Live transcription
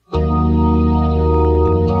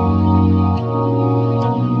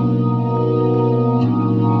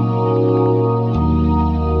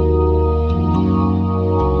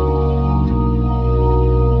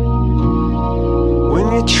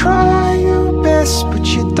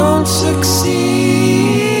won't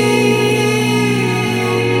succeed.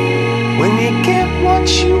 When you get what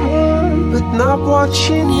you want but not what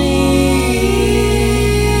you need.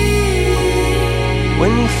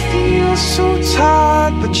 When you feel so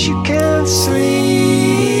tired but you can't sleep.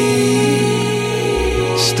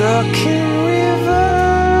 Stuck in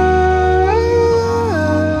reverse,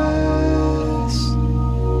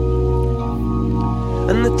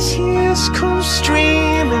 and the tears come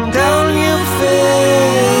streaming down your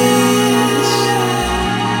face.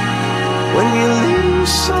 When you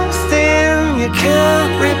lose something you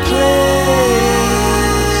can't replace.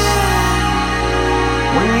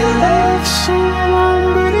 When you love someone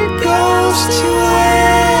but it goes to waste.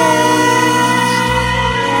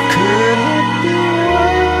 Could it be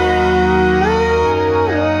worse?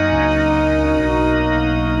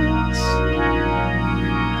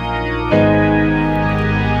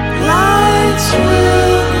 Lights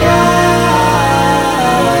will guide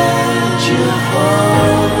you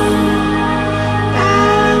home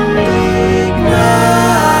and ignite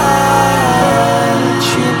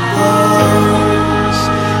your bones,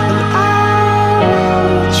 and I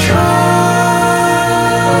will try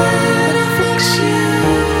to fix you.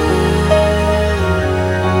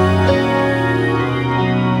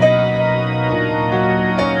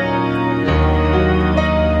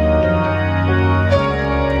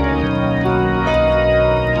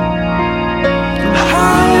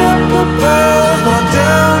 High up above or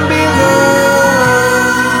down below,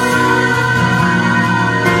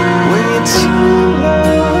 when you're too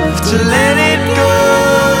loved to let it go.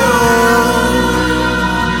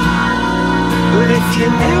 But if you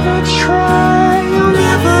never try